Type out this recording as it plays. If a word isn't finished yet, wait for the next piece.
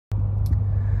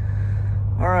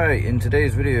Alright, in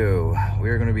today's video, we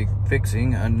are going to be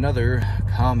fixing another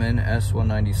common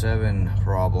S197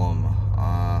 problem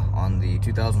on the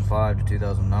 2005 to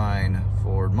 2009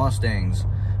 Ford Mustangs.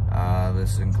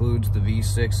 This includes the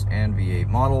V6 and V8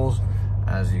 models.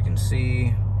 As you can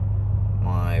see,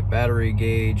 my battery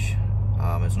gauge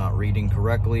is not reading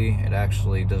correctly. It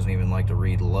actually doesn't even like to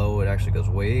read low. It actually goes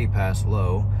way past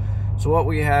low. So what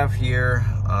we have here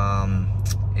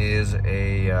is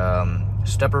a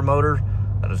stepper motor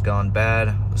that has gone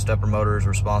bad. The stepper motor is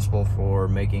responsible for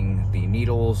making the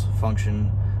needles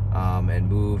function and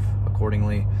move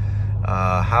accordingly.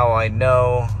 How I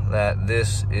know that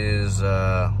this is,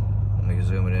 let me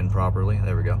zoom it in properly,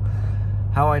 there we go.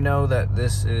 How I know that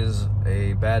this is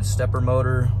a bad stepper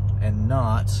motor and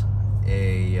not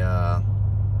a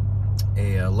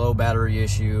low battery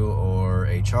issue or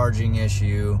a charging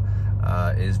issue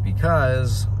is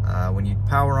because when you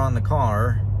power on the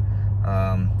car,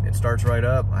 it starts right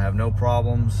up. I have no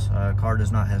problems. Car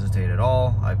does not hesitate at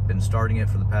all. I've been starting it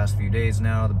for the past few days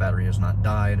now. The battery has not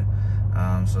died.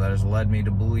 So that has led me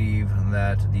to believe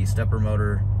that the stepper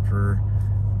motor for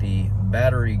the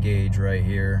battery gauge right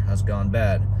here has gone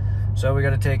bad. So we got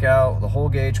to take out the whole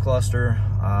gauge cluster,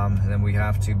 and then we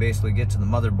have to basically get to the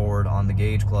motherboard on the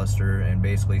gauge cluster and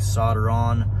basically solder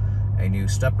on a new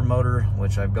stepper motor,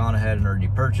 which I've gone ahead and already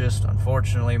purchased.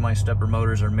 Unfortunately, my stepper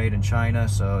motors are made in China,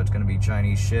 so it's going to be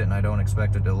Chinese shit, and I don't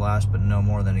expect it to last but no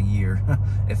more than a year,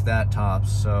 if that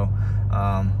tops. So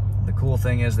the cool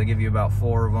thing is they give you about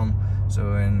 4 of them.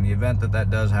 So in the event that that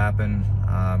does happen,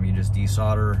 you just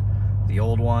desolder the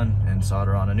old one and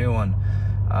solder on a new one.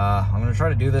 I'm going to try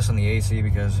to do this on the AC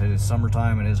because it is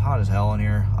summertime and it is hot as hell in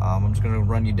here. I'm just going to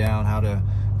run you down how to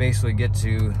basically get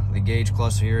to the gauge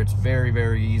cluster here. It's very,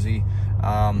 very easy.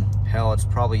 Hell, it's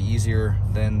probably easier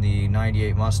than the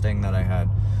 98 Mustang that I had.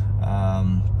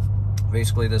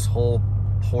 Basically this whole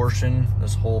portion,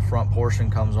 this whole front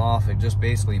portion comes off. It just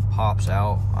basically pops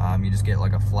out. You just get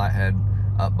like a flathead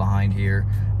up behind here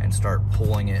and start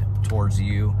pulling it towards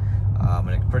you. And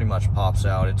it pretty much pops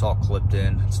out. It's all clipped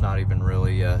in. It's not even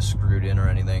really screwed in or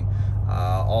anything.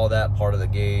 All that part of the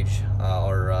gauge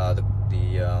or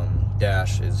the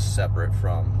dash is separate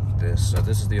from this. So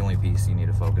this is the only piece you need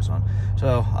to focus on.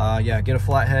 So yeah, get a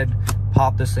flathead,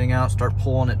 pop this thing out, start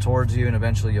pulling it towards you, and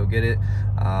eventually you'll get it.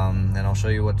 And I'll show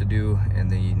you what to do in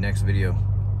the next video.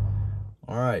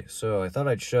 All right, so I thought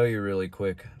I'd show you really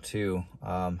quick too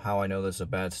how I know this is a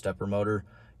bad stepper motor.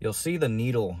 You'll see the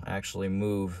needle actually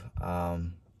move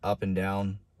up and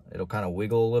down. It'll kind of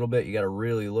wiggle a little bit. You got to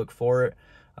really look for it.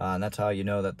 And that's how you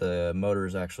know that the motor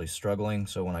is actually struggling.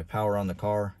 So when I power on the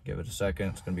car, give it a second.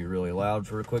 It's going to be really loud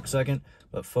for a quick second.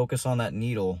 But focus on that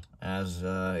needle as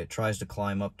it tries to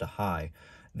climb up to high.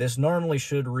 This normally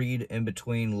should read in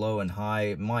between low and high.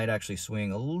 It might actually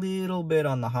swing a little bit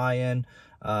on the high end.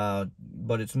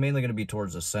 But it's mainly going to be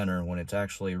towards the center when it's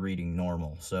actually reading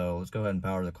normal. So let's go ahead and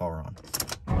power the car on.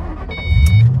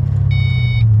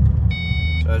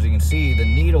 So as you can see, the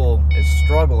needle is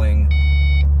struggling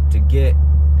to get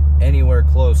anywhere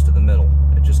close to the middle.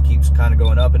 It just keeps kind of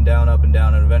going up and down,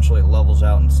 and eventually it levels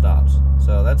out and stops.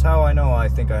 So that's how I know I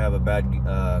think I have a bad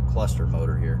cluster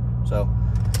motor here. So,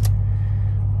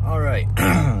 all right,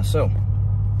 so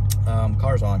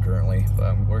car's on currently,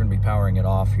 but we're going to be powering it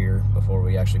off here before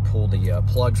we actually pull the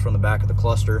plugs from the back of the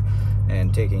cluster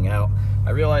and taking out.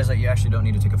 I realize that you actually don't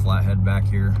need to take a flathead back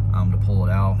here to pull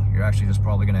it out. You're actually just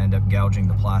probably going to end up gouging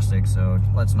the plastic, so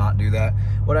let's not do that.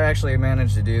 What I actually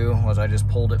managed to do was I just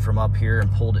pulled it from up here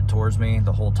and pulled it towards me,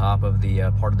 the whole top of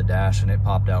the part of the dash, and it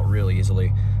popped out really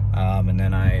easily. And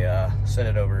then I set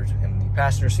it over in the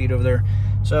passenger seat over there.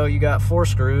 So you got 4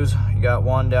 screws. You got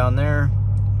one down there,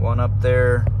 one up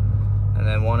there, and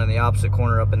then one in the opposite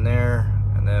corner up in there,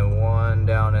 and then one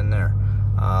down in there.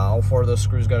 All 4 of those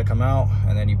screws got to come out,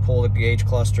 and then you pull the gauge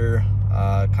cluster,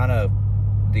 kind of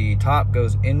the top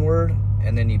goes inward,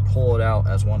 and then you pull it out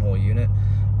as one whole unit.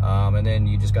 And then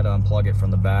you just got to unplug it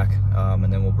from the back,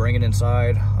 and then we'll bring it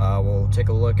inside. We'll take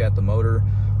a look at the motor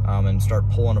and start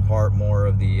pulling apart more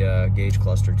of the gauge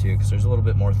cluster too, because there's a little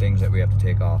bit more things that we have to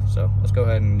take off. So let's go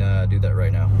ahead and do that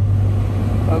right now.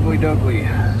 Ugly duckly.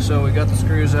 So we got the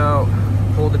screws out,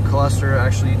 pulled the cluster.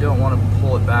 Actually, you don't want to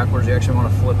pull it backwards, you actually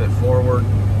want to flip it forward.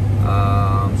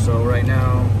 So right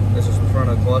now, this is the front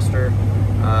of the cluster.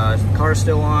 The car's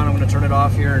still on. I'm going to turn it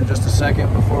off here in just a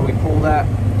second before we pull that.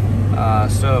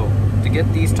 So to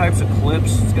get these types of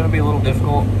clips, it's going to be a little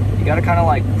difficult. You got to kind of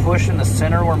like push in the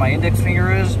center where my index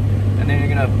finger is, and then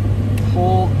you're going to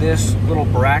pull this little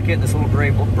bracket, this little gray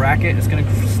bracket. It's going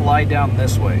to slide down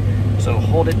this way. So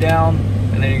hold it down,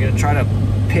 and then you're going to try to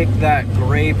pick that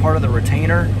gray part of the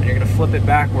retainer and you're going to flip it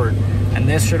backward, and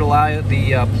this should allow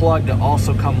the plug to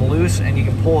also come loose and you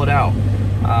can pull it out.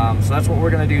 So that's what we're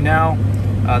going to do now.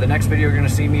 The next video you're going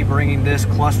to see me bringing this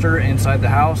cluster inside the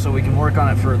house so we can work on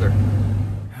it further.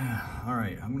 All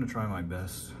right, I'm going to try my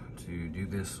best to do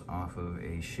this off of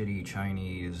a shitty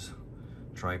Chinese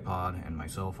tripod and my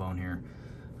cell phone here.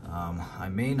 I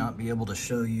may not be able to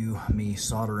show you me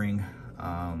soldering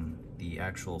the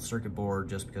actual circuit board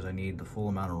just because I need the full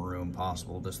amount of room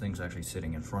possible. This thing's actually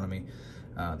sitting in front of me,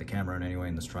 the camera, and anyway,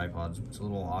 in this tripod, it's a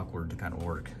little awkward to kind of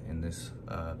work in this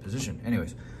position.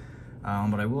 Anyways,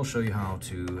 but I will show you how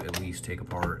to at least take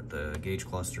apart the gauge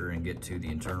cluster and get to the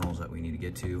internals that we need to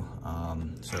get to.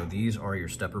 So these are your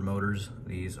stepper motors.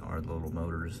 These are the little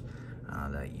motors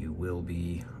that you will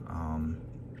be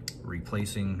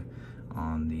replacing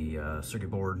on the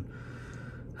circuit board.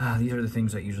 These are the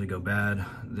things that usually go bad.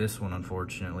 This one,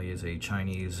 unfortunately, is a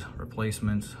Chinese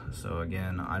replacement. So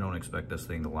again, I don't expect this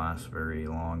thing to last very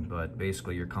long, but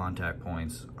basically your contact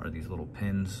points are these little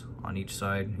pins on each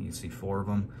side. You can see 4 of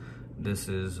them. This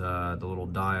is the little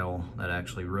dial that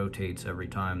actually rotates every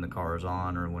time the car is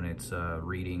on or when it's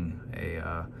reading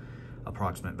a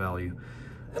approximate value.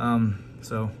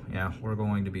 So yeah, we're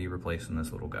going to be replacing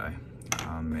this little guy.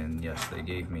 And yes, they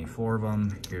gave me 4 of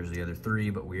them. Here's the other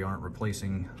 3, but we aren't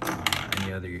replacing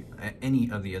any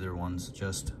of the other ones,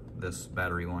 just this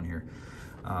battery one here.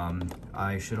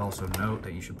 I should also note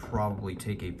that you should probably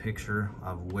take a picture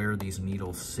of where these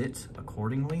needles sit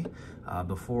accordingly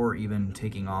before even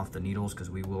taking off the needles, because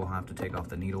we will have to take off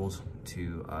the needles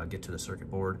to get to the circuit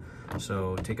board.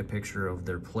 So take a picture of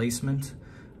their placement.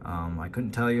 I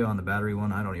couldn't tell you on the battery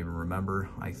one, I don't even remember.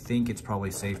 I think it's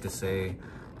probably safe to say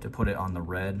to put it on the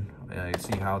red. You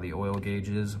see how the oil gauge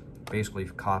is? Basically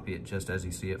copy it just as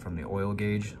you see it from the oil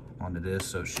gauge onto this,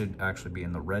 so it should actually be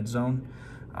in the red zone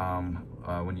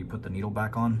when you put the needle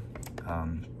back on.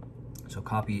 So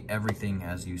copy everything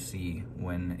as you see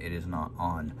when it is not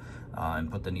on,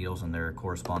 and put the needles in their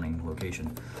corresponding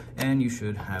location, and you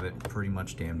should have it pretty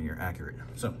much damn near accurate.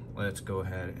 So let's go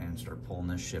ahead and start pulling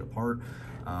this shit apart.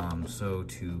 So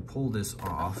to pull this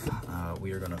off,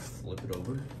 we are gonna flip it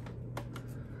over.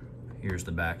 Here's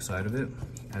the back side of it.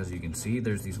 As you can see,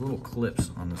 there's these little clips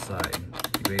on the side.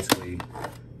 You basically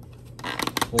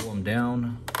pull them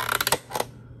down.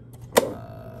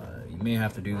 You may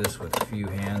have to do this with a few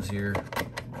hands here,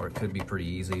 or it could be pretty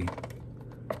easy.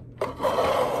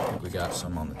 I think we got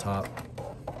some on the top.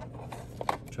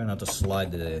 Try not to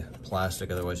slide the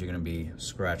plastic, otherwise you're gonna be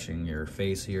scratching your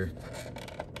face here.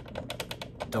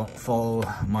 Don't follow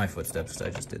my footsteps,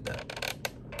 I just did that.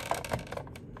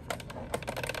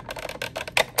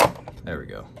 There we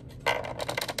go.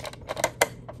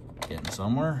 Getting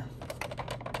somewhere.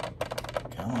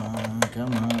 Come on,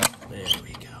 come on. There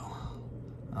we go.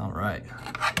 All right.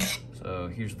 So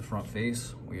here's the front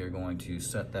face. We are going to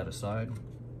set that aside.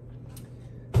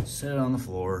 Set it on the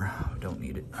floor. Don't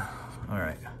need it. All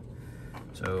right.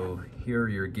 So here are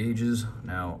your gauges.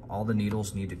 Now all the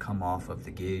needles need to come off of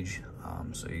the gauge.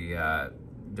 So you got,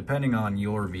 depending on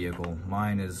your vehicle,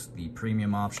 mine is the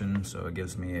premium option. So it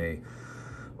gives me a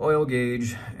oil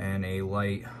gauge and a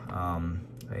light,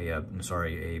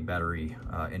 a battery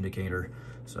indicator.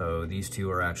 So these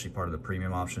two are actually part of the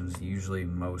premium options. Usually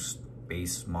most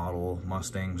base model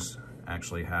Mustangs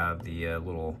actually have the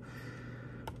little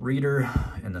reader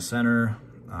in the center,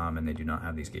 and they do not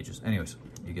have these gauges. Anyways,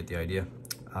 you get the idea.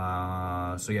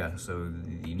 So yeah, so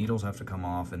the needles have to come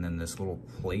off, and then this little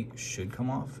plate should come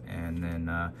off, and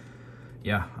then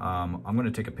yeah, I'm going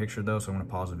to take a picture though, so I'm going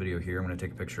to pause the video here. I'm going to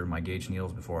take a picture of my gauge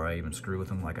needles before I even screw with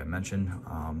them, like I mentioned.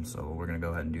 So we're going to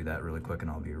go ahead and do that really quick, and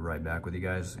I'll be right back with you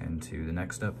guys into the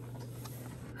next step.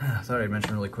 I thought I'd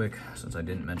mention really quick, since I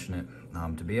didn't mention it,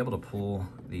 to be able to pull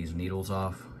these needles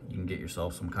off, you can get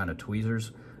yourself some kind of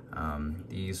tweezers.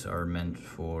 These are meant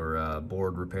for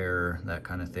board repair, that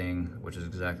kind of thing, which is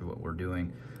exactly what we're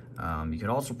doing. You could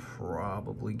also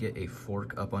probably get a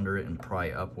fork up under it and pry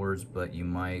upwards, but you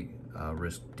might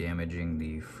risk damaging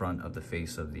the front of the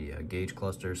face of the gauge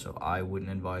cluster, so I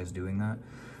wouldn't advise doing that.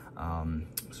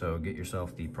 So get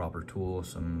yourself the proper tool,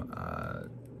 some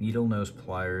needle nose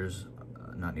pliers,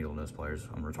 not needle nose pliers,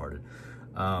 I'm retarded.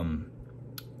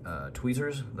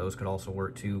 Tweezers, those could also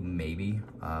work too, maybe,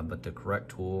 but the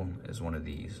correct tool is one of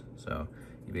these. So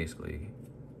you basically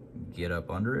get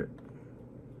up under it.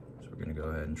 So we're gonna go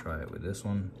ahead and try it with this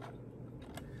one.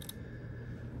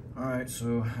 All right,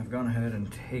 so I've gone ahead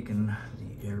and taken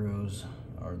the arrows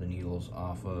or the needles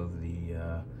off of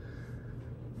the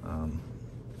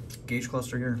gauge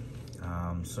cluster here.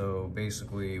 So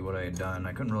basically what I had done,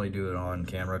 I couldn't really do it on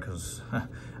camera because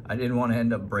I didn't want to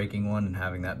end up breaking one and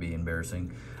having that be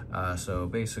embarrassing. So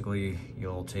basically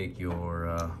you'll take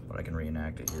your, but I can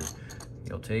reenact it here.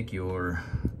 You'll take your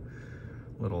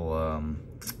little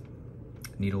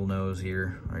needle nose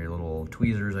here, or your little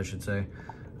tweezers, I should say.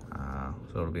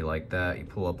 So it'll be like that. You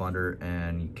pull up under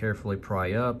and you carefully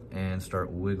pry up and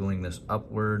start wiggling this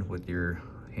upward with your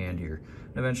hand here.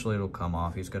 And eventually it'll come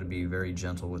off. You just got to be very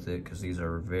gentle with it because these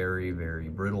are very, very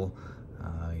brittle.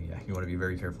 Yeah, you want to be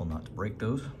very careful not to break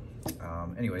those.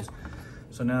 Anyways,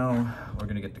 so now we're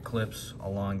going to get the clips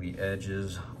along the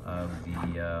edges of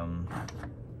the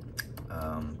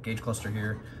gauge cluster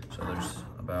here. So there's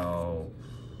about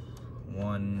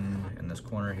 1 in this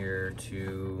corner here,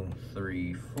 2,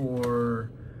 3,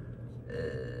 4,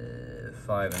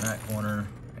 5 in that corner,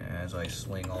 as I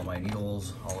sling all my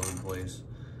needles all over the place.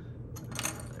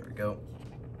 There we go.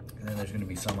 And then there's going to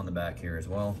be some on the back here as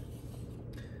well.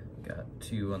 Got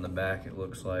 2 on the back, it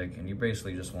looks like, and you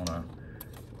basically just want to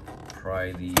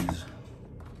pry these.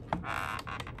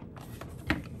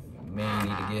 You may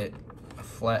need to get a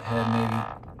flat head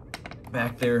maybe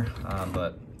back there,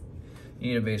 but you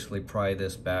need to basically pry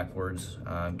this backwards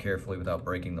carefully without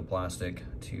breaking the plastic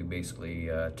to basically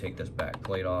take this back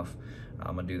plate off.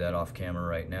 I'm gonna do that off camera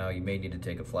right now. You may need to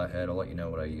take a flat head. I'll let you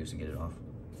know what I use to get it off.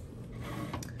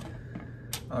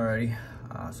 Alrighty,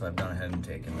 so I've gone ahead and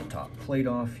taken the top plate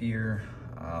off here.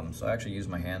 So I actually use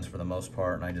my hands for the most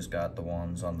part, and I just got the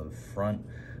ones on the front.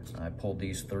 I pulled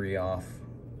these 3 off,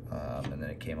 and then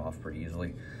it came off pretty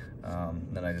easily.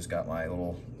 Then I just got my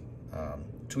little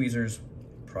tweezers,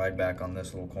 pried back on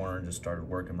this little corner, and just started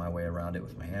working my way around it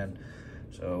with my hand.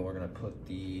 So we're gonna put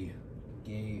the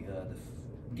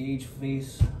gauge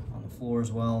face on the floor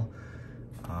as well.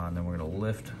 And then we're gonna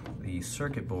lift the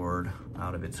circuit board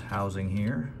out of its housing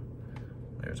here.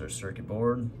 There's our circuit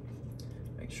board.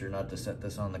 Make sure not to set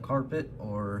this on the carpet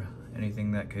or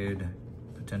anything that could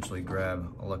potentially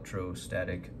grab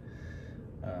electricity,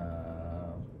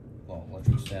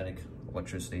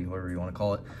 whatever you want to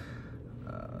call it.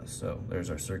 So there's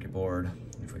our circuit board.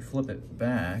 If we flip it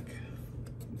back,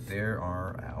 there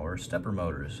are our stepper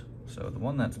motors. So the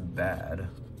one that's bad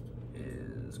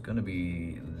is gonna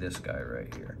be this guy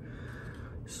right here.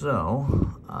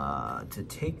 So to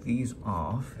take these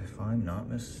off, if I'm not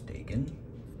mistaken,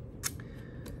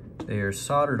 they are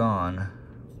soldered on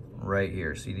right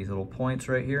here. See these little points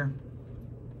right here?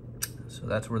 So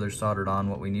that's where they're soldered on.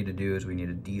 What we need to do is we need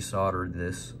to desolder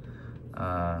this,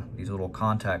 these little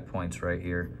contact points right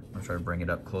here. I'm gonna try to bring it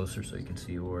up closer so you can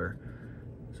see where.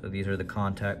 So these are the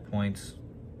contact points.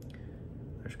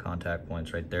 There's contact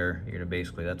points right there. You're gonna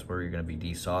basically, that's where you're gonna be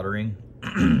desoldering.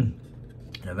 And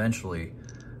eventually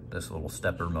this little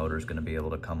stepper motor is gonna be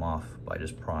able to come off by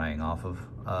just prying off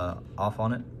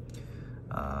on it.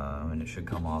 And it should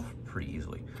come off pretty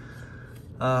easily.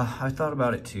 I thought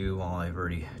about it too while I've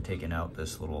already taken out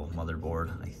this little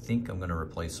motherboard. I think I'm gonna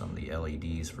replace some of the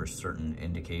LEDs for certain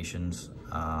indications.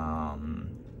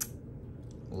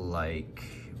 Like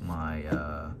my,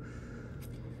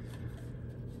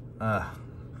 I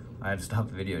had to stop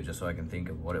the video just so I can think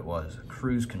of what it was.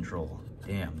 Cruise control,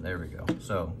 damn, there we go.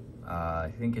 So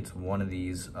I think it's one of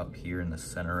these up here in the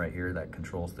center right here that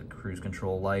controls the cruise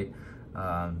control light.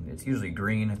 It's usually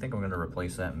green. I think I'm going to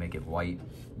replace that and make it white,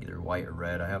 either white or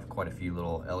red. I have quite a few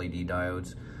little LED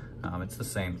diodes. It's the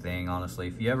same thing, honestly.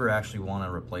 If you ever actually want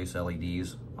to replace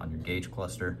LEDs on your gauge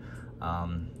cluster,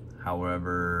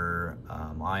 however,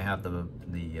 I have the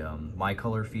my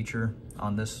color feature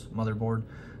on this motherboard,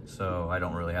 so I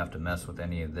don't really have to mess with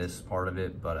any of this part of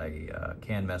it, but I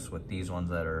can mess with these ones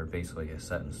that are basically a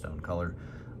set in stone color.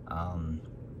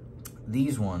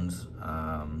 These ones,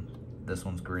 this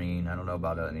one's green. I don't know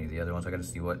about any of the other ones. I got to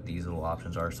see what these little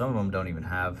options are. Some of them don't even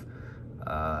have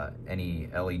any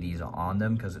LEDs on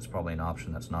them because it's probably an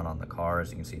option that's not on the car. As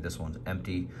you can see, this one's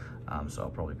empty, so I'll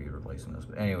probably be replacing this.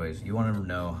 But anyways, you want to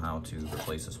know how to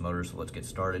replace this motor, so let's get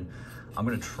started. I'm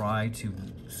going to try to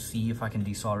see if I can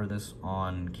desolder this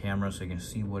on camera so you can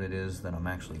see what it is that I'm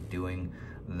actually doing.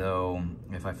 Though,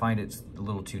 if I find it's a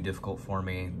little too difficult for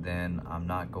me, then I'm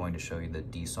not going to show you the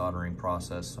desoldering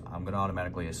process. I'm going to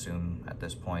automatically assume at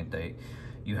this point that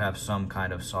you have some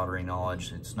kind of soldering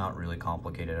knowledge. It's not really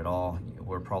complicated at all.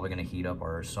 We're probably going to heat up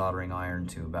our soldering iron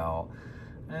to about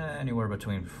anywhere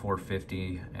between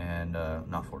 450 and,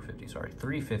 not 450, sorry,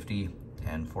 350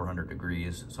 and 400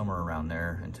 degrees, somewhere around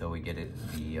there, until we get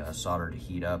the solder to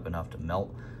heat up enough to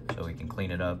melt so we can clean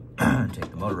it up and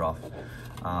take the motor off.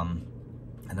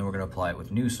 And then we're going to apply it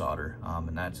with new solder,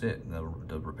 and that's it.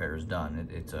 The repair is done.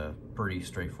 It's a pretty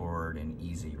straightforward and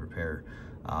easy repair.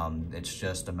 It's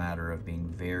just a matter of being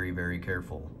very, very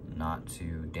careful not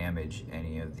to damage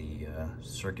any of the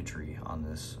circuitry on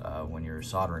this when you're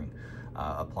soldering.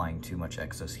 Applying too much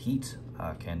excess heat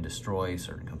can destroy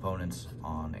certain components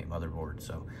on a motherboard.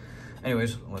 So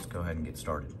anyways, let's go ahead and get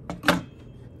started.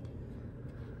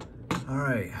 All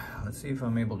right, let's see if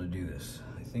I'm able to do this.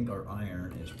 I think our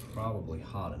iron is probably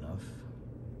hot enough.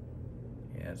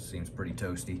 Yeah, it seems pretty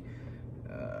toasty.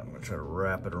 I'm gonna try to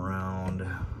wrap it around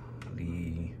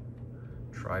the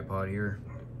tripod here.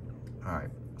 All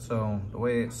right, so the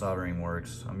way soldering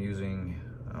works, I'm using,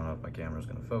 I don't know if my camera's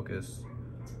gonna focus.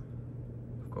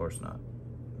 Of course not.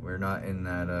 We're not in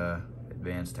that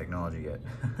advanced technology yet.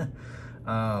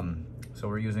 So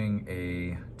we're using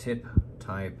a tip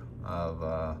type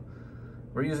of,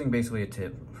 we're using basically a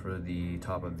tip for the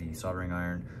top of the soldering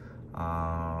iron.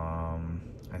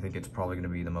 I think it's probably gonna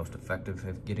be the most effective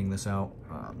at getting this out.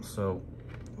 So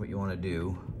what you wanna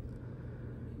do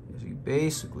is you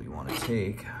basically wanna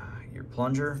take your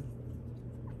plunger,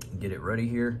 get it ready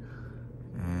here,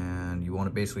 and you want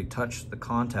to basically touch the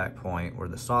contact point where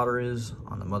the solder is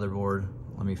on the motherboard.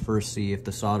 Let me first see if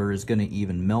the solder is going to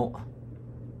even melt.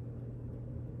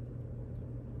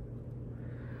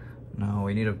 No,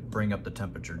 we need to bring up the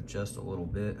temperature just a little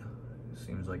bit. It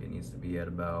seems like it needs to be at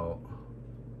about,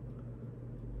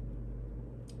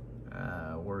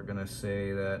 we're going to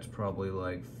say that's probably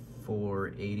like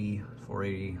 480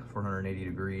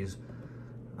 degrees.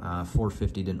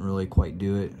 450 didn't really quite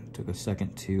do it. It took a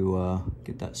second to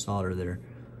get that solder there.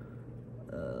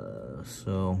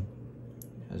 So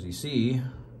as you see,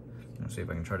 let's see if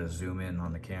I can try to zoom in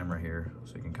on the camera here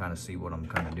so you can kind of see what I'm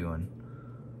kind of doing.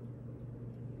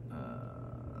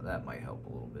 That might help a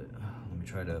little bit. Let me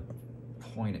try to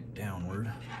point it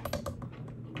downward.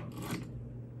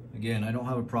 Again, I don't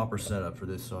have a proper setup for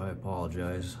this, so I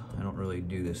apologize. I don't really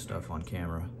do this stuff on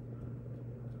camera.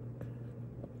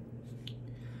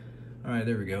 All right,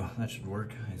 there we go. That should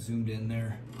work. I zoomed in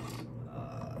there.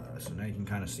 So now you can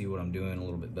kind of see what I'm doing a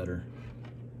little bit better.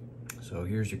 So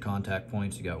here's your contact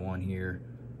points. You got one here,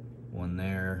 one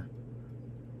there,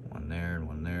 and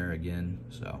one there again.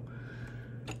 So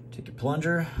take your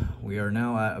plunger. We are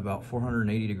now at about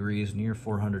 480 degrees, near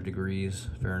 400 degrees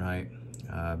Fahrenheit.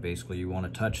 Basically, you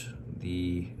want to touch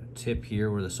the tip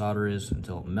here where the solder is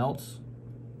until it melts.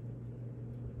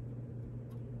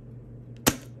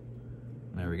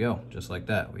 There we go, just like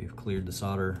that. We've cleared the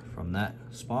solder from that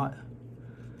spot.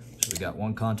 So we got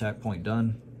one contact point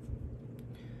done.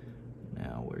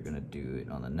 Now we're gonna do it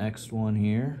on the next one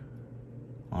here.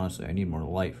 Honestly, I need more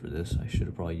light for this. I should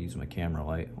have probably used my camera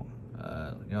light.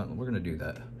 You know, we're gonna do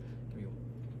that.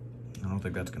 I don't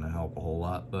think that's gonna help a whole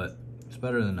lot, but it's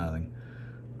better than nothing.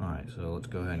 All right, so let's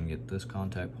go ahead and get this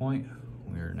contact point.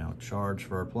 We're now charged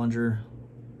for our plunger.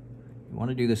 You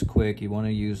wanna do this quick. You wanna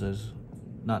use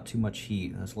not too much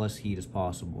heat, as less heat as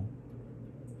possible.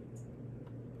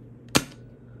 I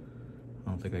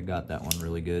don't think I got that one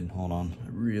really good. Hold on, I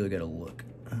really gotta look.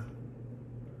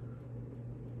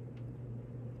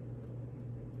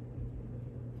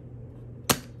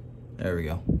 There we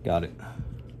go, got it.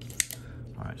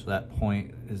 All right, so that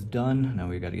point is done. Now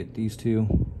we gotta get these two.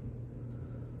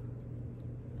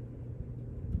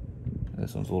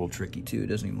 This one's a little tricky too. It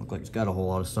doesn't even look like it's got a whole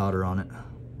lot of solder on it.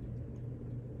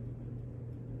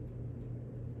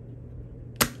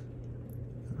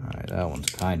 That one's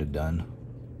kind of done.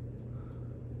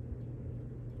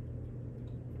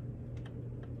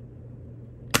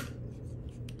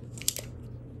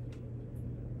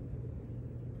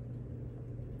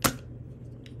 I'm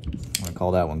gonna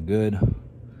call that one good. All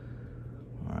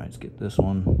right, let's get this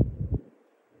one.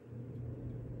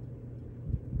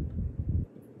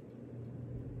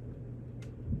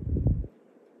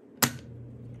 I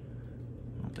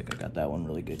don't think I got that one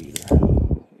really good either.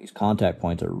 These contact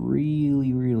points are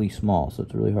really, really small, so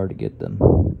it's really hard to get them.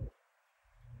 All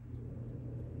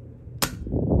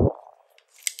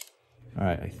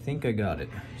right, I think I got it.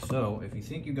 So if you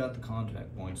think you got the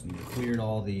contact points and you cleared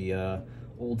all the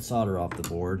old solder off the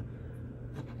board,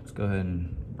 let's go ahead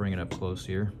and bring it up close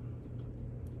here.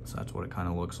 So that's what it kind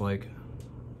of looks like.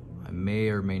 I may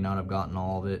or may not have gotten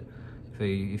all of it.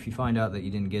 If you find out that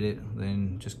you didn't get it,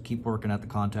 then just keep working at the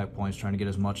contact points, trying to get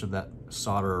as much of that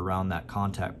solder around that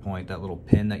contact point, that little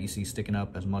pin that you see sticking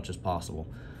up, as much as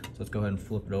possible. So let's go ahead and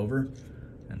flip it over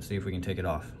and see if we can take it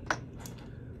off.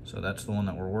 So that's the one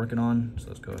that we're working on. So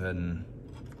let's go ahead and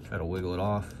try to wiggle it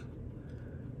off.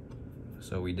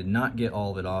 So we did not get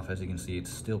all of it off. As you can see,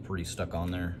 it's still pretty stuck on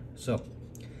there. So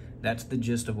that's the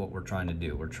gist of what we're trying to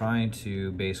do. We're trying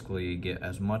to basically get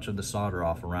as much of the solder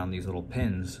off around these little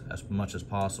pins as much as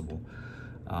possible.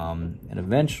 And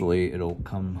eventually it'll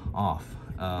come off.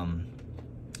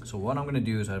 So what I'm gonna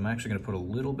do is I'm actually gonna put a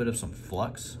little bit of some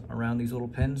flux around these little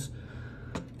pins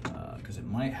because it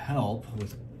might help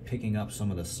with picking up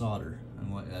some of the solder.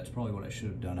 And that's probably what I should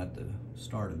have done at the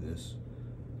start of this.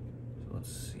 So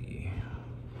let's see.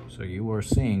 So you are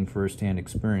seeing firsthand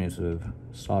experience of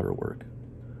solder work.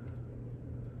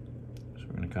 So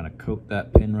we're gonna kind of coat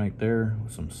that pin right there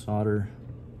with some solder,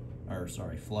 or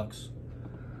sorry, flux.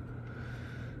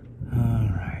 All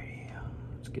right,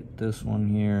 let's get this one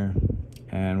here.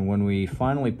 And when we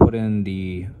finally put in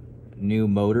the new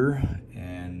motor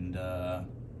and,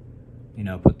 you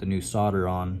know, put the new solder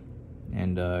on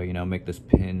and, you know, make these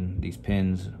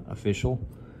pins official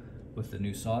with the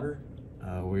new solder,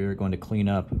 we're going to clean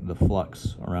up the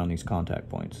flux around these contact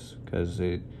points because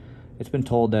it's been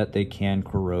told that they can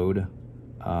corrode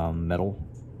metal.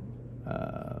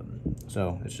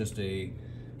 So it's just a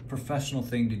professional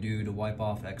thing to do to wipe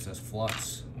off excess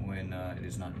flux when it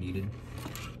is not needed.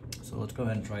 So let's go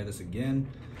ahead and try this again.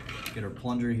 Get our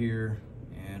plunger here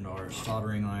and our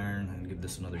soldering iron and give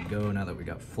this another go. Now that we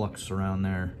got flux around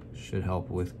there, should help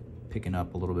with picking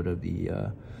up a little bit of the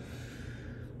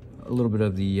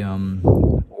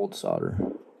old solder.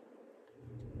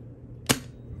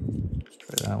 Let's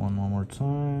try that one more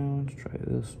time. Let's try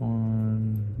this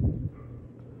one.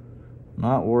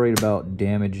 Not worried about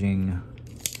damaging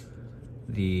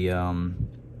the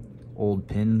old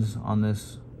pins on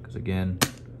this because again,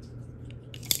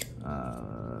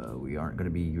 we aren't going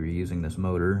to be reusing this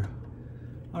motor.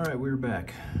 All right, we're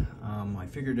back. I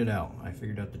figured it out. I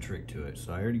figured out the trick to it.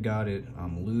 So I already got it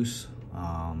loose.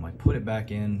 I put it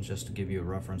back in just to give you a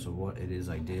reference of what it is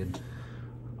I did.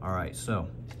 All right, so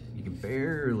you can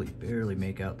barely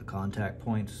make out the contact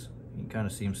points. You can kind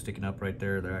of see them sticking up right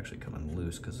there. They're actually coming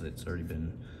loose because it's already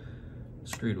been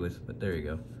screwed with, but there you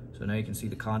go. So now you can see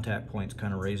the contact points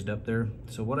kind of raised up there.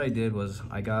 So what I did was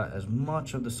I got as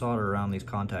much of the solder around these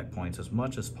contact points as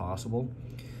much as possible.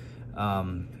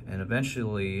 And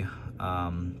eventually,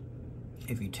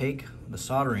 if you take the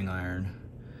soldering iron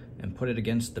and put it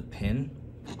against the pin,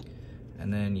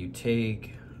 and then you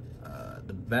take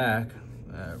the back,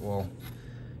 well,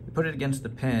 you put it against the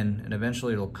pin and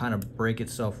eventually it'll kind of break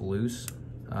itself loose.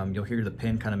 You'll hear the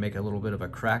pin kind of make a little bit of a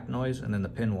crack noise and then the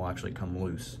pin will actually come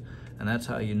loose. And that's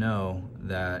how you know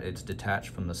that it's detached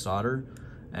from the solder.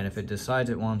 And if it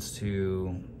decides it wants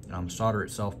to solder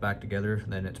itself back together,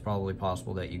 then it's probably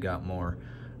possible that you got more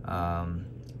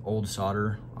old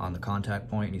solder on the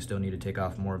contact point and you still need to take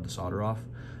off more of the solder off.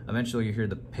 Eventually you hear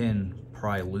the pin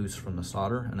pry loose from the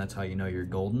solder and that's how you know you're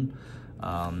golden.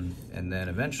 And then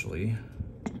eventually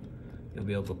you'll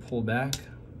be able to pull back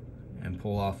and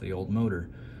pull off the old motor.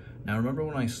 Now remember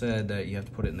when I said that you have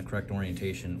to put it in the correct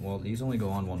orientation? Well, these only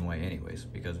go on one way anyways,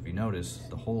 because if you notice,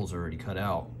 the holes are already cut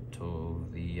out to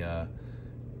the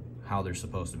how they're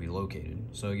supposed to be located.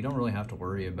 So you don't really have to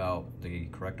worry about the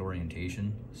correct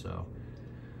orientation. So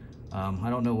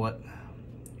I don't know what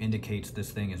indicates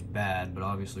this thing is bad, but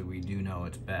obviously we do know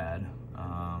it's bad.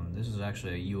 This is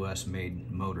actually a US made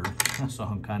motor, so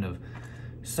I'm kind of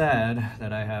sad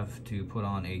that I have to put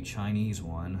on a Chinese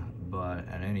one, but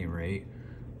at any rate,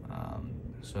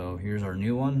 so here's our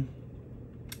new one.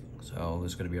 So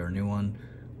this is going to be our new one.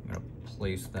 I'm going to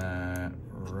place that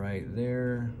right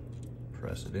there,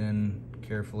 press it in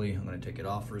carefully. I'm going to take it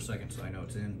off for a second so I know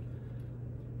it's in.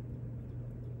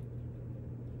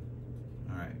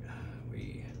 All right,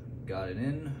 we got it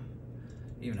in.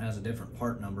 Even has a different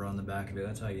part number on the back of it.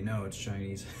 That's how you know it's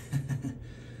Chinese.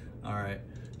 All right,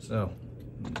 so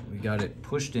we got it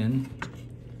pushed in.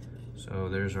 So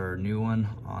there's our new one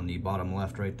on the bottom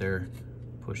left right there,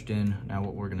 pushed in. Now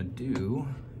what we're gonna do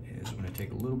is we're gonna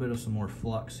take a little bit of some more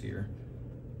flux here.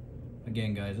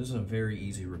 Again, guys, this is a very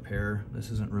easy repair. This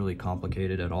isn't really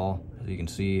complicated at all. As you can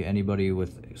see, anybody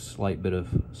with a slight bit of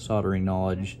soldering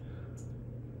knowledge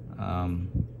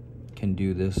can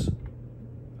do this.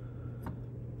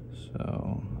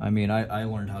 So, I mean, I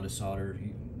learned how to solder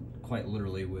quite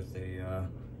literally with a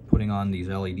putting on these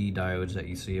LED diodes that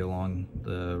you see along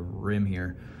the rim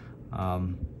here.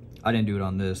 I didn't do it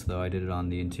on this though. I did it on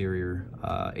the interior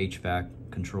HVAC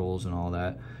controls and all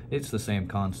that. It's the same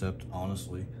concept,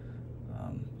 honestly.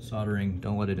 Soldering,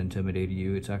 don't let it intimidate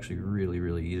you. It's actually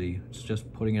really easy. It's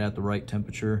just putting it at the right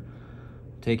temperature,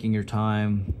 taking your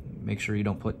time. Make sure you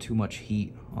don't put too much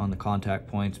heat on the contact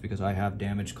points because I have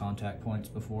damaged contact points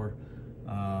before.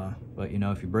 But you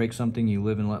know, if you break something, you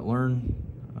live and let learn.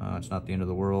 It's not the end of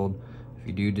the world. If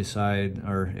you do decide,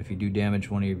 or if you do damage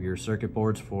one of your circuit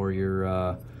boards for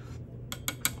your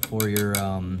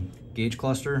gauge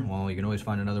cluster, well, you can always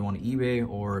find another one on eBay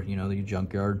or, you know, the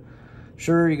junkyard.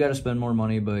 Sure, you got to spend more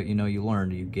money, but you know, you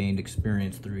learned, you gained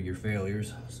experience through your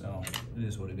failures, so it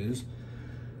is what it is.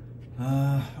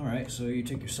 All right, so you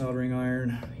take your soldering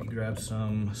iron, you grab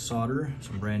some solder,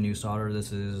 some brand new solder.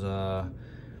 This is, I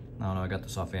don't know, I got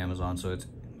this off Amazon, so it's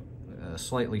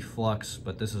slightly flux,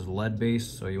 but this is lead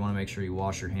based, so you want to make sure you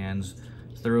wash your hands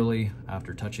thoroughly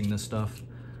after touching this stuff.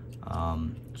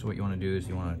 So what you want to do is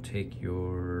you want to take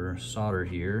your solder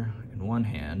here in one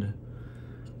hand.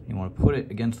 You want to put it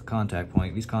against the contact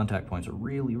point. These contact points are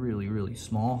really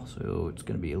small, so it's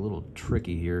going to be a little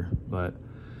tricky here, but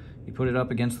you put it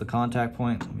up against the contact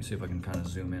point. Let me see if I can kind of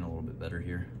zoom in a little bit better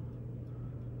here.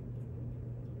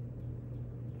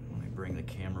 Let me bring the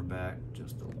camera back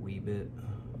just a wee bit.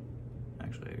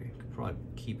 Actually, I could probably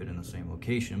keep it in the same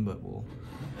location, but we'll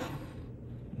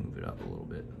move it up a little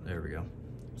bit. There we go.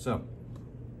 So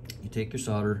you take your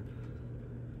solder,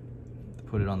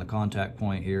 put it on the contact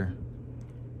point here,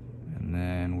 and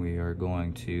then we are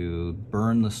going to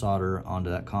burn the solder onto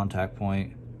that contact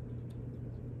point.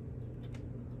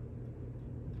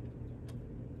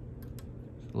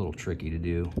 It's a little tricky to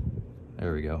do.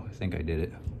 There we go. I think I did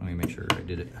it. Let me make sure I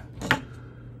did it.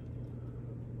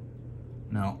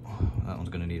 No, that one's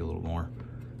gonna need a little more.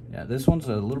 Yeah, this one's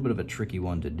a little bit of a tricky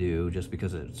one to do just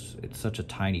because it's such a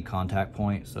tiny contact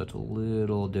point, so it's a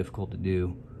little difficult to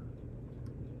do.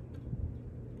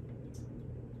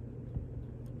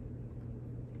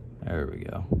 There we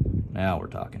go. Now we're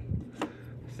talking.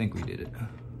 I think we did it.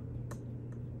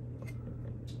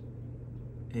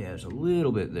 Yeah, there's a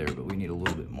little bit there, but we need a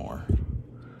little bit more.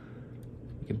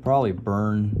 You can probably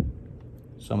burn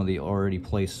some of the already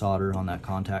placed solder on that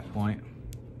contact point.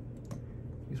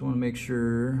 You just want to make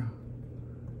sure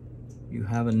you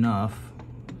have enough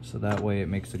so that way it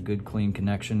makes a good clean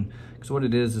connection. Because what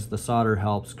it is the solder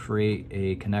helps create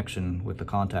a connection with the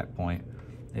contact point,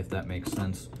 if that makes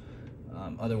sense.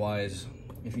 Otherwise,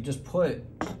 if you just put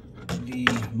the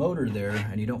motor there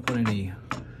and you don't put any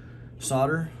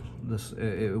solder,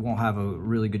 it won't have a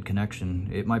really good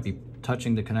connection. It might be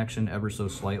touching the connection ever so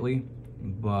slightly,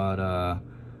 but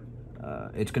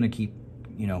it's going to keep,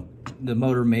 you know, the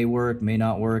motor may work, may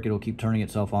not work. It'll keep turning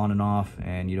itself on and off,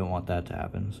 and you don't want that to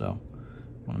happen. So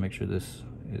I want to make sure this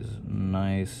is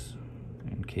nice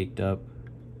and caked up.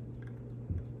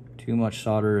 Too much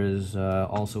solder is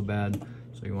also bad,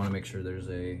 so you want to make sure there's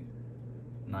a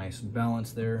nice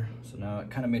balance there. So now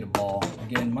it kind of made a ball.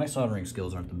 Again, my soldering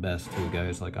skills aren't the best too,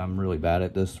 guys. Like, I'm really bad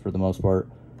at this for the most part.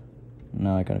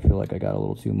 Now I kind of feel like I got a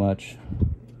little too much.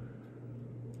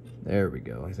 There we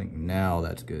go. I think now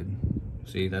that's good.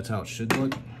 See, that's how it should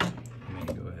look. Let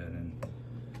me go ahead and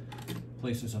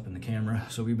place this up in the camera.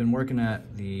 So we've been working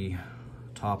at the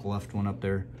top left one up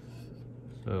there.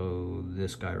 So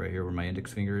this guy right here where my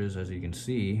index finger is, as you can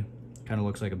see, kind of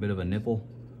looks like a bit of a nipple.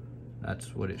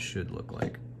 That's what it should look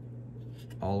like.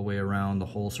 All the way around the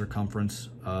whole circumference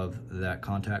of that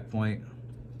contact point.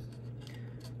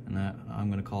 And that,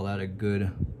 I'm gonna call that a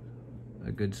good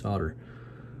solder.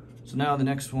 So now the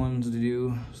next ones to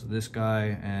do, so this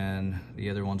guy and the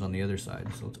other one's on the other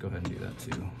side. So let's go ahead and do that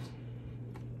too.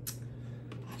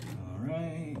 All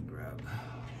right, grab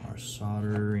our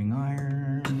soldering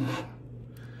iron. All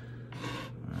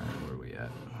right, where are we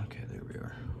at? Okay, there we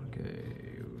are.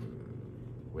 Okay,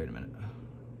 wait a minute.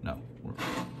 No,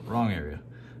 wrong area.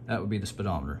 That would be the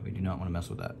speedometer. We do not want to mess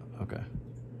with that. Okay.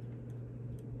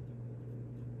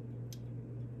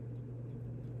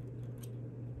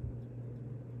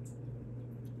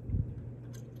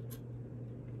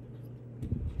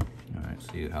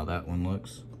 See how that one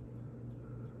looks.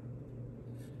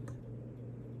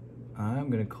 I'm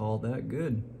gonna call that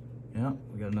good. Yeah,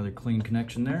 we got another clean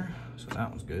connection there, so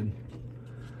that one's good.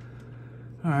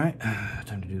 All right,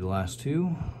 time to do the last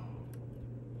two.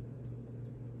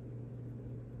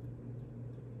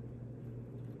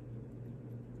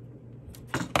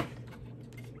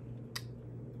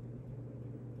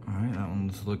 All right, that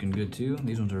one's looking good too.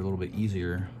 These ones are a little bit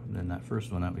easier than that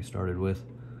first one that we started with.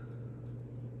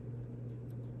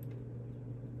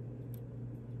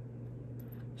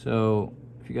 So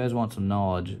if you guys want some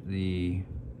knowledge, the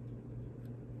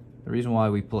reason why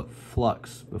we put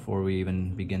flux before we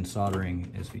even begin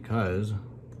soldering is because,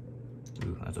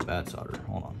 ooh, that's a bad solder,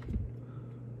 hold on.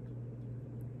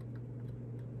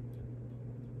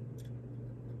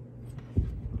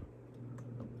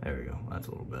 There we go, that's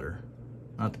a little better.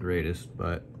 Not the greatest,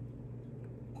 but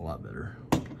a lot better.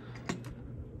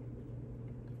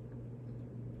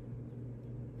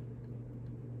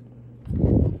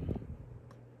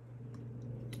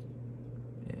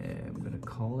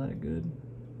 Call that good.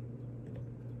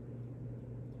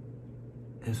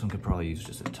 This one could probably use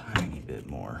just a tiny bit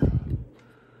more,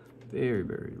 Very,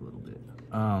 very little bit.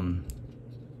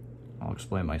 I'll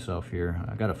explain myself here.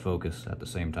 I gotta focus at the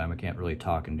same time. I can't really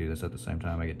talk and do this at the same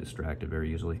time. I get distracted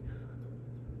very easily.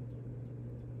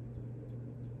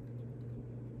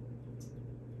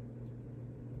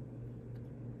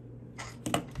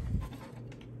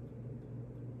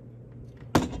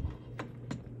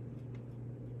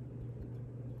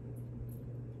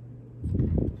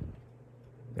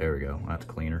 There we go, that's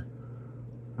cleaner.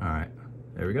 All right,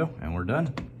 there we go, and we're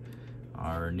done.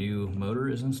 Our new motor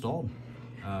is installed.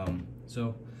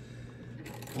 So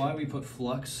why we put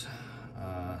flux,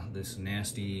 this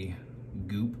nasty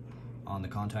goop, on the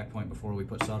contact point before we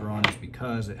put solder on is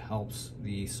because it helps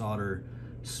the solder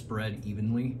spread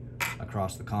evenly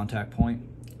across the contact point.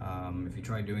 If you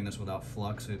try doing this without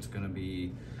flux, it's going to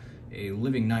be a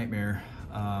living nightmare.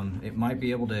 It might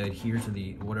be able to adhere to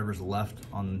the whatever's left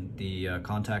on the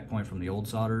contact point from the old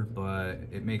solder, but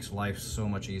it makes life so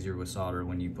much easier with solder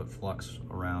when you put flux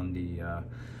around the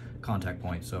contact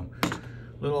point. So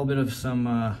a little bit of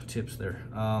some tips there.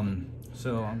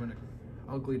 So I'm gonna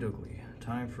ugly dougly.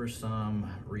 Time for some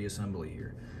reassembly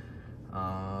here.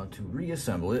 To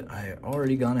reassemble it, I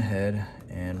already gone ahead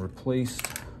and replaced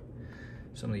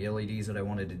some of the LEDs that I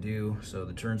wanted to do. So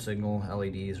the turn signal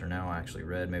LEDs are now actually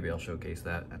red. Maybe I'll showcase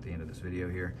that at the end of this video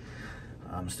here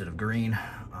instead of green.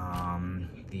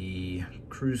 The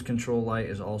cruise control light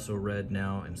is also red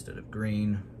now instead of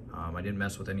green. I didn't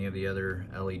mess with any of the other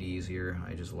LEDs here.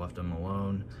 I just left them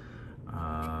alone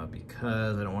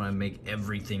because I don't want to make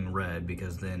everything red,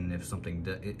 because then if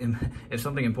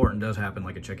something important does happen,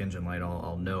 like a check engine light,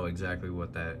 I'll know exactly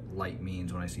what that light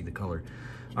means when I see the color.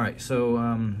 All right, so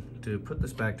to put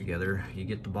this back together, you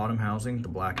get the bottom housing, the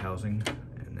black housing,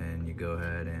 and then you go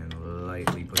ahead and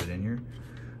lightly put it in here.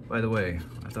 By the way,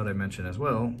 I thought I'd mention as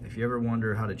well, if you ever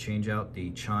wonder how to change out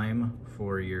the chime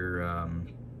for your,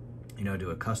 you know, do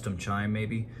a custom chime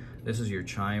maybe, this is your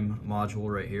chime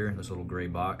module right here, this little gray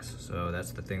box. So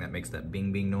that's the thing that makes that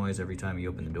bing bing noise every time you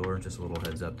open the door. Just a little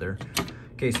heads up there,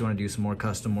 in case you want to do some more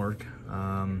custom work.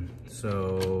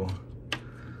 So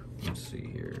let's see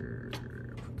here,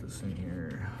 put this in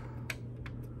here.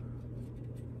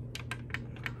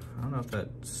 I don't know if that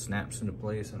snaps into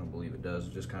place. I don't believe it does.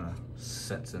 It just kind of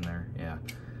sets in there. Yeah.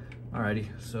 Alrighty,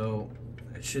 so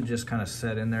it should just kind of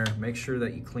set in there. Make sure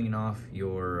that you clean off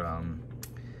your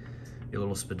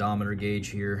little speedometer gauge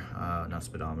here. Not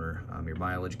speedometer, your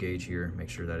mileage gauge here. Make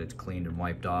sure that it's cleaned and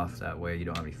wiped off. That way you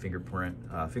don't have any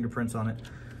fingerprints on it.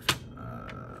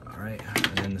 Alright,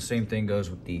 and then the same thing goes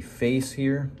with the face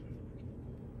here.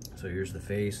 So here's the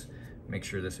face. Make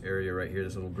sure this area right here,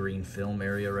 this little green film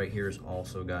area right here, has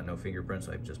also got no fingerprints.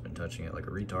 I've just been touching it like a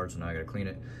retard, so now I gotta clean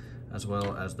it, as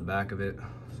well as the back of it.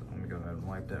 So I'm gonna go ahead and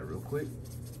wipe that real quick.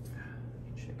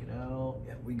 Check it out.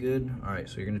 Yeah, we good. All right,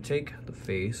 so you're gonna take the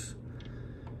face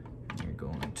and you're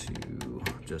going to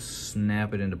just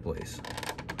snap it into place.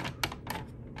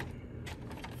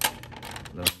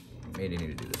 Though, maybe you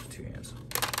need to do this with 2 hands.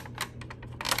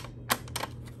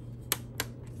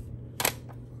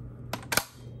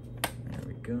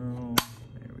 Go,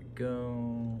 there we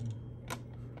go.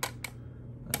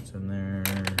 That's in there,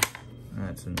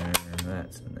 that's in there,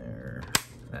 that's in there,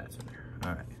 that's in there.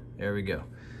 All right, there we go.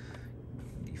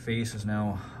 The face is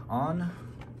now on.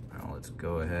 Now let's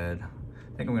go ahead.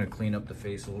 I think I'm gonna clean up the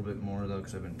face a little bit more though,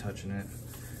 because I've been touching it.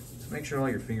 Just make sure all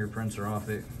your fingerprints are off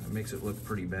it. It makes it look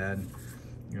pretty bad.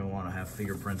 You don't wanna have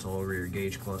fingerprints all over your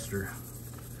gauge cluster.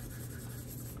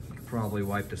 Probably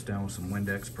wipe this down with some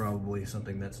Windex, probably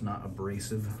something that's not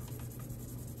abrasive.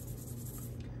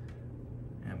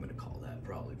 And I'm gonna call that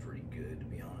probably pretty good, to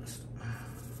be honest.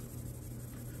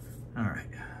 All right,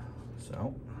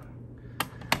 so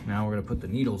now we're gonna put the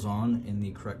needles on in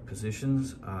the correct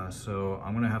positions. So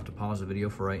I'm gonna have to pause the video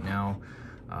for right now.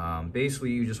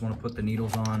 Basically, you just wanna put the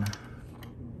needles on.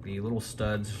 The little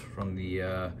studs from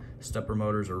the stepper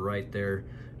motors are right there.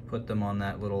 Put them on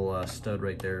that little stud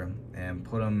right there and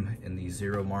put them in the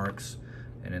 0 marks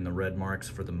and in the red marks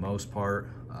for the most part,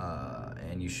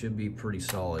 and you should be pretty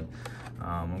solid.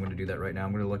 I'm going to do that right now.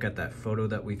 I'm going to look at that photo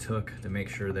that we took to make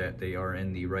sure that they are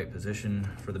in the right position.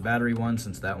 For the battery one,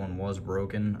 since that one was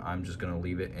broken, I'm just going to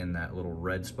leave it in that little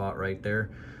red spot right there,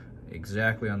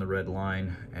 exactly on the red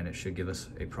line, and it should give us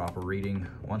a proper reading.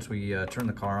 Once we turn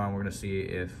the car on, we're going to see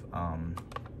if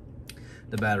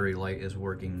the battery light is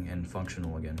working and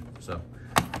functional again. So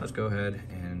let's go ahead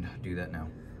and do that now.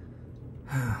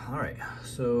 All right,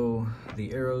 so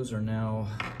the arrows are now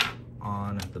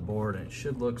on the board, and it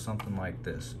should look something like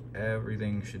this.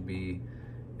 Everything should be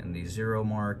in the 0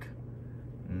 mark.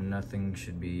 Nothing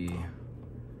should be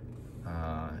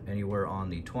anywhere on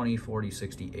the 20, 40,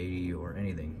 60, 80, or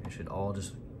anything. It should all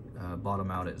just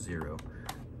bottom out at 0.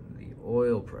 The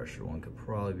oil pressure one could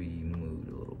probably be moved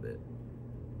a little bit.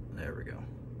 There we go.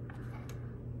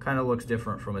 Kind of looks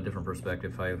different from a different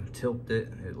perspective. If I tilt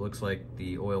it, it looks like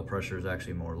the oil pressure is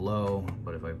actually more low,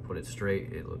 but if I put it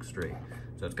straight, it looks straight.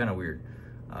 So it's kind of weird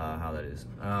how that is.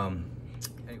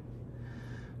 Anyway.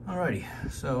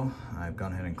 Alrighty, so I've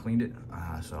gone ahead and cleaned it.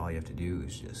 So all you have to do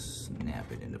is just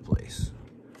snap it into place.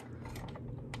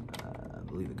 I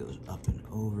believe it goes up and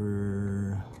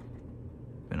over.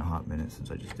 Been a hot minute since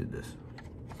I just did this.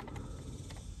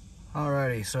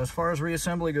 Alrighty, so as far as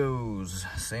reassembly goes,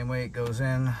 same way it goes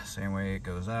in, same way it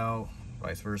goes out,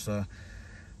 vice versa.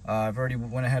 I've already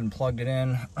went ahead and plugged it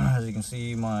in. As you can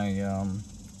see, my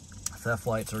theft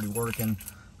light's already working.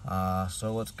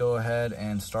 So let's go ahead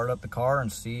and start up the car and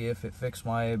see if it fixed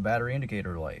my battery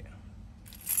indicator light.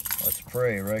 Let's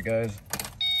pray, right guys?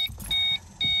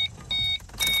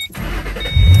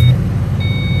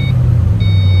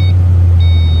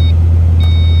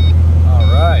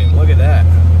 Alright, look at that.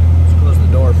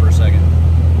 Door for a second.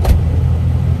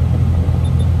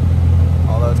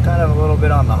 Although it's kind of a little bit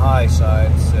on the high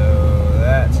side, so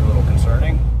that's a little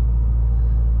concerning.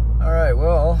 Alright,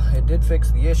 well, it did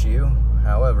fix the issue.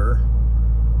 However,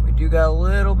 we do got a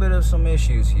little bit of some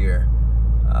issues here.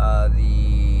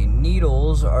 The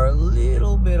needles are a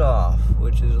little bit off,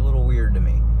 which is a little weird to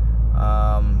me.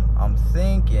 I'm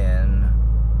thinking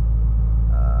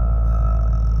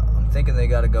they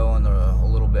got to go in a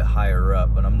little bit higher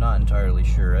up, but I'm not entirely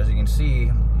sure. As you can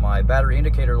see, my battery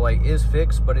indicator light is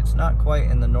fixed, but it's not quite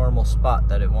in the normal spot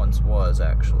that it once was,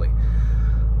 actually.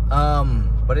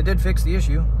 But it did fix the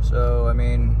issue, so I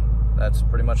mean, that's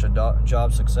pretty much a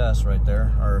job success right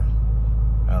there. Or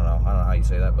I don't know how you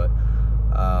say that, but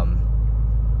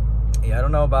yeah, I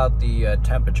don't know about the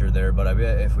temperature there, but I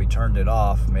bet if we turned it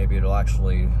off, maybe it'll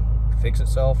actually fix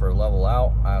itself or level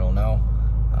out. I don't know.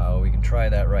 We can try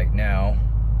that right now.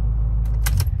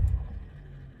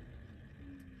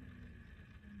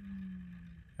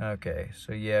 Okay,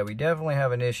 so yeah, we definitely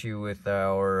have an issue with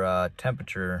our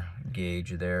temperature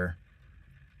gauge there.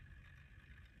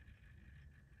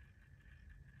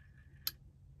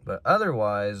 But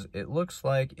otherwise, it looks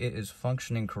like it is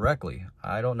functioning correctly.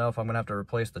 I don't know if I'm gonna have to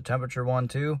replace the temperature one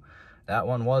too. That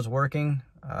one was working.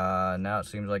 Now it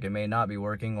seems like it may not be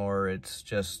working, or it's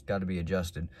just got to be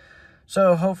adjusted.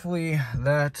 So hopefully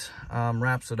that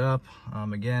wraps it up.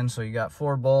 Again, so you got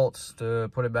 4 bolts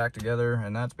to put it back together,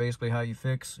 and that's basically how you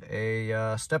fix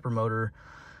a stepper motor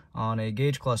on a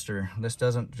gauge cluster. This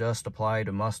doesn't just apply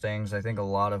to Mustangs. I think a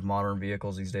lot of modern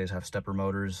vehicles these days have stepper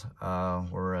motors,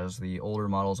 whereas the older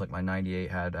models like my 98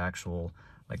 had actual,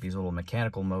 like these little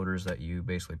mechanical motors that you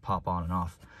basically pop on and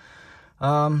off.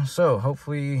 So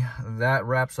hopefully that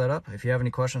wraps that up. If you have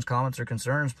any questions, comments, or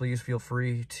concerns, please feel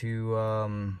free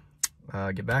to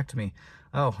get back to me.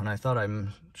 Oh, and I thought I'd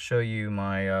show you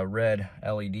my red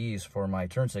LEDs for my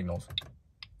turn signals.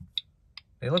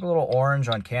 They look a little orange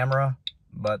on camera,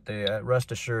 but they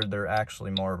rest assured they're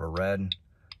actually more of a red.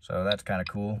 So that's kind of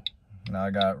cool. Now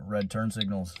I got red turn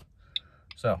signals.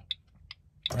 So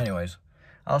anyways,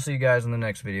 I'll see you guys in the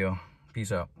next video.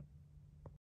 Peace out.